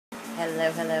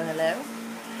Hello, hello, hello.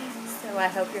 So I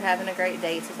hope you're having a great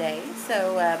day today.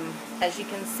 So as you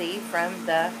can see from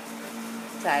the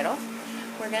title,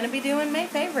 we're going to be doing May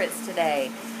favorites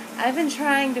today. I've been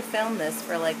trying to film this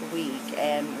for like a week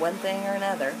and one thing or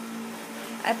another.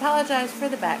 I apologize for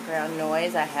the background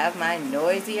noise. I have my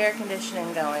noisy air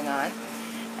conditioning going on.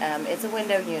 It's a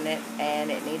window unit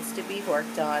and it needs to be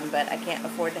worked on, but I can't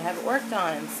afford to have it worked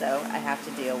on, so I have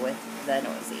to deal with the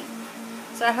noisy.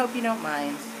 So I hope you don't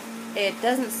mind. It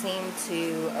doesn't seem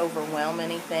to overwhelm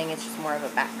anything, it's just more of a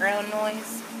background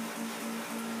noise.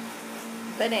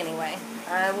 But anyway,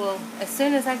 I will, as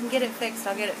soon as I can get it fixed,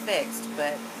 I'll get it fixed,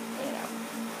 but, you know,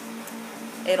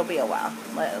 it'll be a while,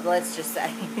 let's just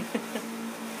say.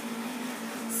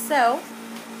 So,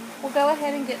 we'll go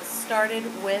ahead and get started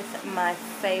with my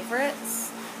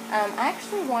favorites. I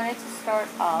actually wanted to start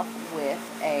off with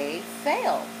a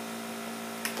fail.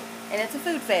 And it's a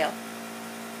food fail,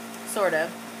 sort of.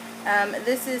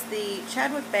 This is the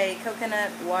Chadwick Bay Coconut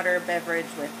Water Beverage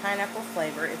with pineapple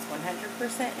flavor. It's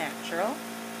 100% natural.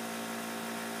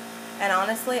 And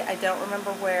honestly, I don't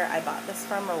remember where I bought this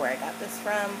from or where I got this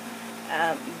from.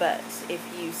 But if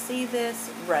you see this,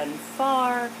 run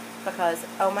far. Because,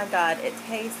 oh my God, it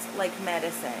tastes like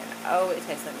medicine. Oh, it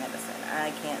tastes like medicine. I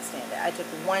can't stand it. I took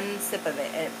one sip of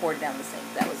it and it poured down the sink.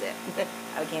 That was it.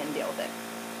 I can't deal with it.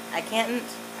 I couldn't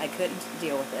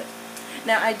deal with it.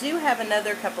 Now, I do have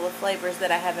another couple of flavors that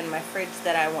I have in my fridge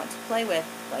that I want to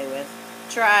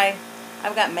try.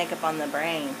 I've got makeup on the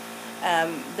brain.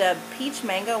 The peach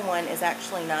mango one is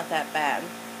actually not that bad.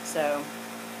 So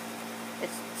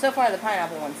far the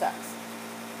pineapple one sucks.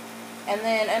 And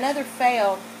then another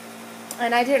fail.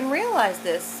 And I didn't realize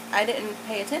this. I didn't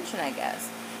pay attention, I guess.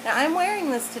 Now, I'm wearing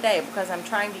this today because I'm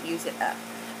trying to use it up.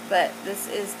 But this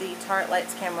is the Tarte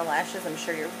Lights Camera Lashes. I'm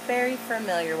sure you're very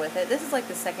familiar with it. This is like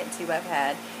the second tube I've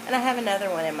had. And I have another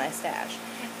one in my stash.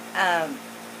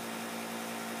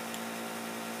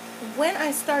 When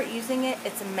I start using it,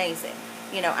 it's amazing.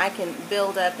 You know, I can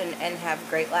build up and have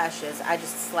great lashes. I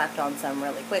just slapped on some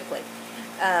really quickly.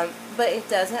 But it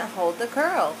doesn't hold the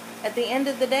curl. At the end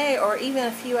of the day, or even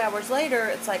a few hours later,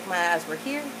 it's like my eyes were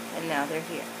here, and now they're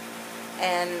here.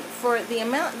 And for the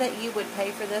amount that you would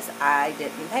pay for this, I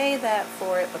didn't pay that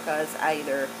for it because I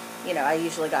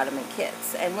usually got them in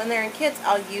kits. And when they're in kits,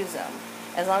 I'll use them,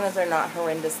 as long as they're not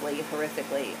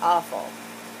horrifically awful.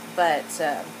 But,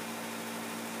 see,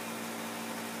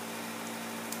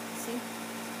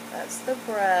 that's the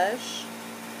brush.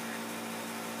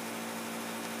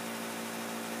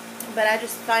 But I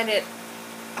just find it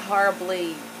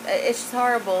it's just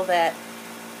horrible that,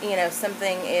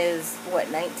 something is, what,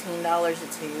 $19 a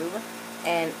tube,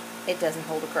 and it doesn't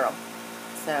hold a curl.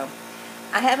 So,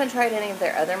 I haven't tried any of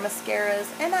their other mascaras,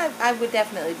 and I would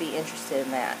definitely be interested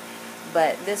in that.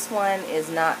 But this one is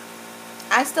not,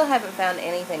 I still haven't found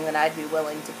anything that I'd be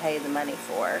willing to pay the money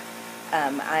for.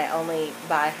 I only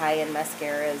buy high-end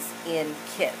mascaras in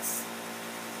kits.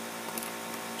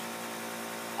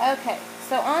 Okay,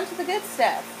 so on to the good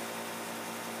stuff.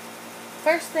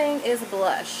 First thing is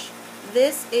blush.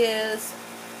 This is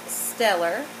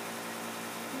Stellar,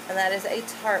 and that is a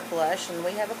Tarte blush, and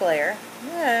we have a glare.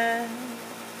 Yeah.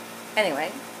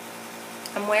 Anyway,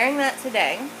 I'm wearing that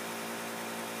today.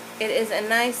 It is a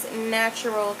nice,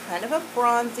 natural, kind of a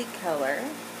bronzy color.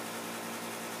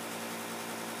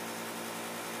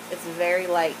 It's very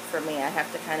light for me. I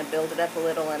have to kind of build it up a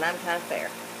little, and I'm kind of fair.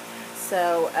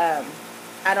 So,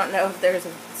 I don't know if there's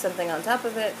something on top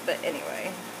of it, but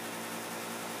anyway.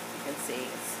 You can see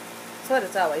it's what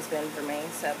it's always been for me.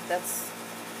 So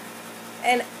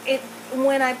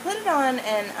when I put it on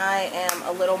and I am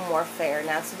a little more fair.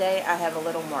 Now today I have a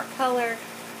little more color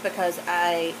because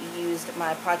I used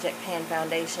my Project Pan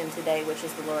foundation today, which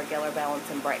is the Laura Geller Balance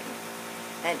and Brighten,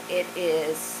 and it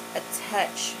is a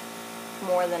touch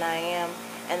more than I am.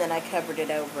 And then I covered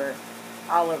it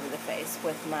all over the face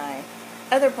with my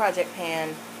other Project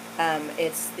Pan.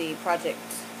 It's the Project,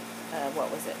 what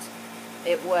was it?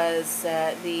 It was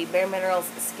the Bare Minerals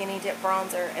Skinny Dip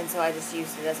Bronzer, and so I just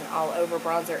used it as an all-over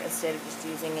bronzer instead of just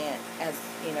using it as,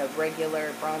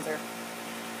 regular bronzer.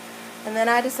 And then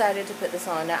I decided to put this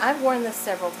on. Now, I've worn this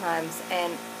several times,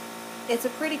 and it's a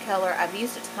pretty color. I've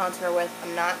used it to contour with.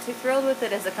 I'm not too thrilled with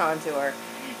it as a contour.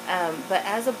 But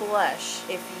as a blush,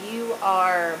 if you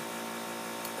are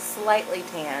slightly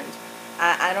tanned,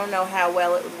 I don't know how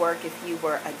well it would work if you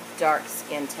were a dark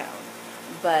skin tone,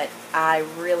 but I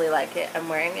really like it. I'm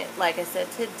wearing it, like I said,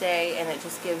 today, and it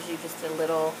just gives you just a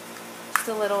little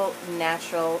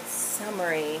natural,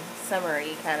 summery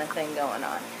kind of thing going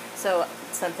on. So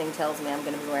something tells me I'm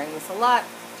going to be wearing this a lot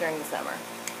during the summer.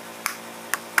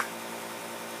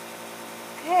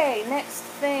 Okay, next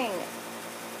thing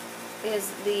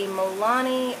is the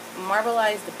Milani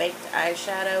Marbleized Baked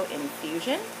Eyeshadow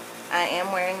Infusion. I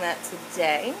am wearing that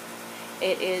today.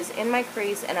 It is in my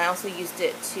crease, and I also used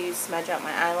it to smudge out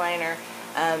my eyeliner.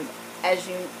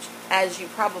 As you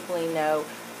probably know,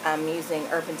 I'm using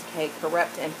Urban Decay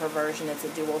Corrupt and Perversion. It's a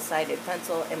dual-sided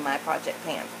pencil in my project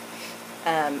pan.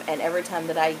 And every time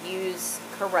that I use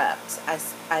Corrupt, I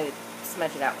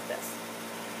smudge it out with this.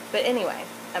 But anyway,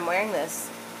 I'm wearing this.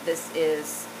 This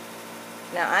is,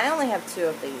 now I only have 2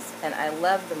 of these, and I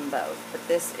love them both, but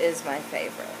this is my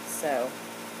favorite. So,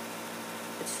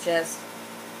 it's just,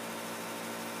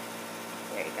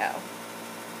 there you go.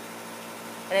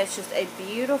 And it's just a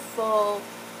beautiful,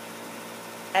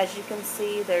 as you can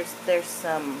see, there's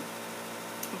some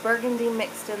burgundy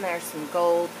mixed in there, some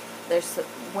gold. There's some,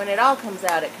 when it all comes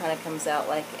out, it kind of comes out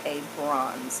like a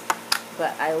bronze.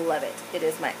 But I love it. It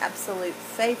is my absolute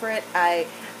favorite. I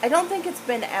don't think it's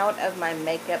been out of my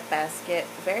makeup basket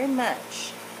very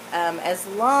much. As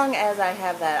long as I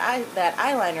have that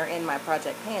eyeliner in my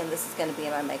project pan, this is going to be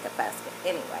in my makeup basket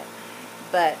anyway.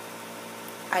 But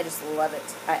I just love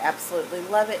it. I absolutely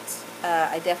love it.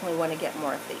 I definitely want to get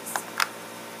more of these.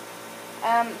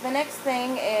 The next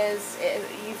thing is,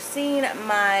 you've seen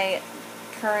my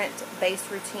current base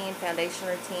routine, foundation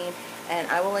routine, and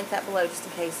I will link that below just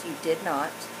in case you did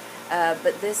not.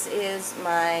 But this is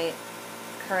my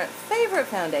current favorite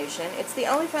foundation. It's the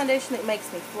only foundation that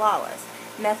makes me flawless.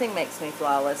 Nothing makes me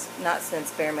flawless, not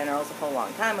since Bare Minerals a whole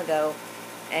long time ago,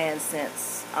 and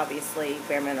since, obviously,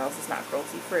 Bare Minerals is not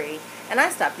cruelty-free. And I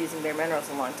stopped using Bare Minerals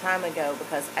a long time ago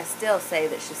because I still say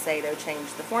that Shiseido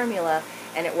changed the formula,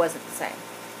 and it wasn't the same.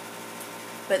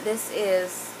 But this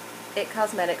is IT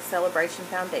Cosmetics Celebration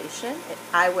Foundation.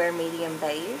 I wear medium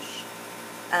beige.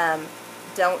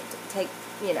 Don't take,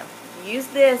 use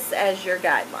this as your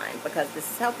guideline, because this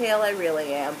is how pale I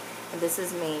really am, and this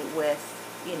is me with,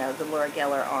 the Laura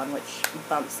Geller on, which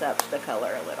bumps up the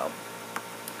color a little.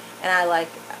 And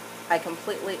I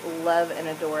completely love and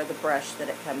adore the brush that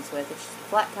it comes with. It's just a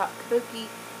flat top kabuki,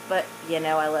 but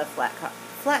I love flat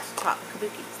top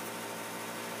kabukis.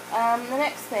 The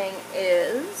next thing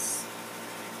is,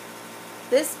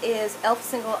 this is e.l.f.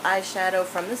 Single Eyeshadow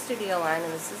from the Studio line,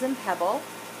 and this is in Pebble,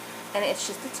 and it's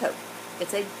just a taupe.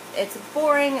 It's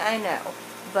boring, I know,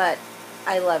 but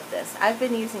I love this. I've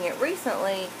been using it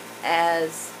recently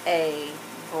as a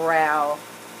brow,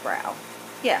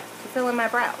 to fill in my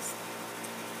brows,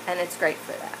 and it's great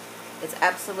for that. It's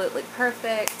absolutely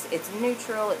perfect. It's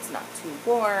neutral. It's not too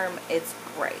warm. It's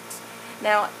great.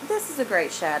 Now, this is a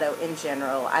great shadow in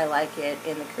general. I like it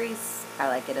in the crease. I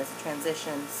like it as a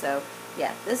transition. So,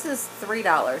 yeah, this is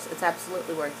 $3. It's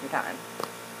absolutely worth your time.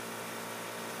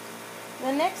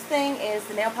 The next thing is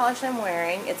the nail polish I'm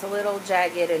wearing. It's a little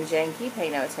jagged and janky.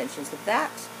 Pay no attention to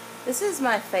that. This is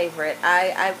my favorite.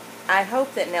 I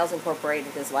hope that Nails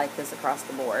Incorporated is like this across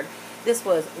the board. This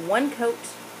was one coat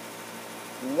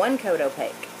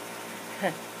opaque.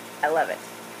 I love it.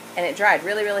 And it dried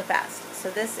really, really fast. So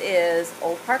this is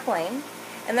Old Park Lane.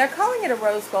 And they're calling it a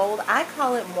rose gold. I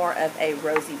call it more of a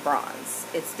rosy bronze.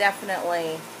 It's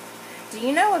definitely... Do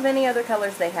you know of any other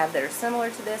colors they have that are similar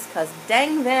to this? Because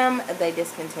dang them, they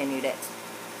discontinued it.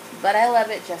 But I love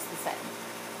it just the same.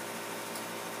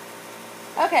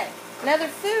 Okay, another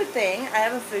food thing. I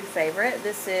have a food favorite.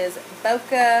 This is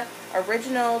Boca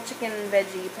Original Chicken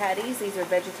Veggie Patties. These are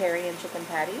vegetarian chicken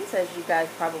patties. As you guys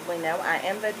probably know, I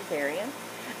am vegetarian.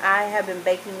 I have been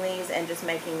baking these and just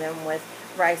making them with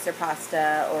rice or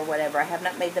pasta or whatever. I have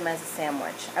not made them as a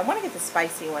sandwich. I want to get the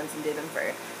spicy ones and do them for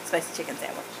a spicy chicken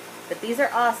sandwich. But these are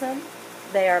awesome.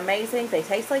 They are amazing. They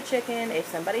taste like chicken. If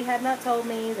somebody had not told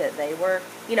me that they were,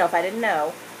 if I didn't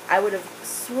know, I would have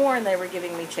sworn they were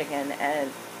giving me chicken,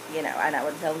 and, and I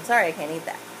would tell them, sorry, I can't eat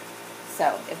that.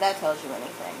 So, if that tells you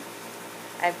anything.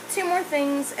 I have 2 more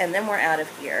things, and then we're out of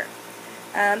here.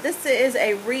 This is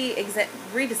a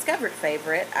rediscovered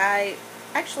favorite. I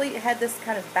actually had this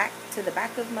kind of back to the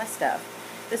back of my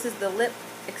stuff. This is the lip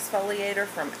exfoliator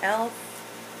from e.l.f.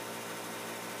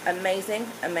 Amazing,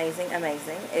 amazing,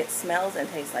 amazing. It smells and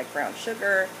tastes like brown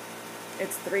sugar.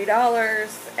 It's $3,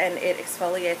 and it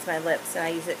exfoliates my lips, and I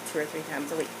use it 2 or 3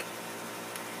 times a week.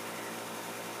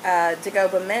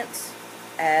 Dagoba Mint,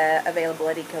 available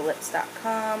at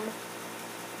ecolips.com.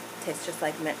 Tastes just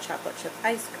like mint chocolate chip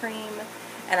ice cream,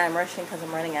 and I'm rushing because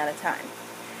I'm running out of time.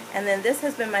 And then this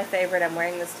has been my favorite. I'm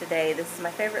wearing this today. This is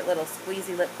my favorite little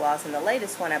squeezy lip gloss, and the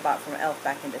latest one I bought from e.l.f.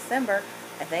 back in December,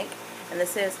 I think. And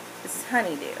this is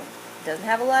Honeydew. It doesn't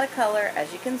have a lot of color,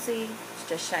 as you can see. It's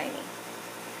just shiny.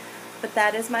 But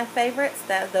that is my favorites.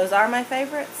 Those are my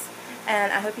favorites.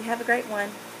 And I hope you have a great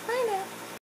one. Bye now.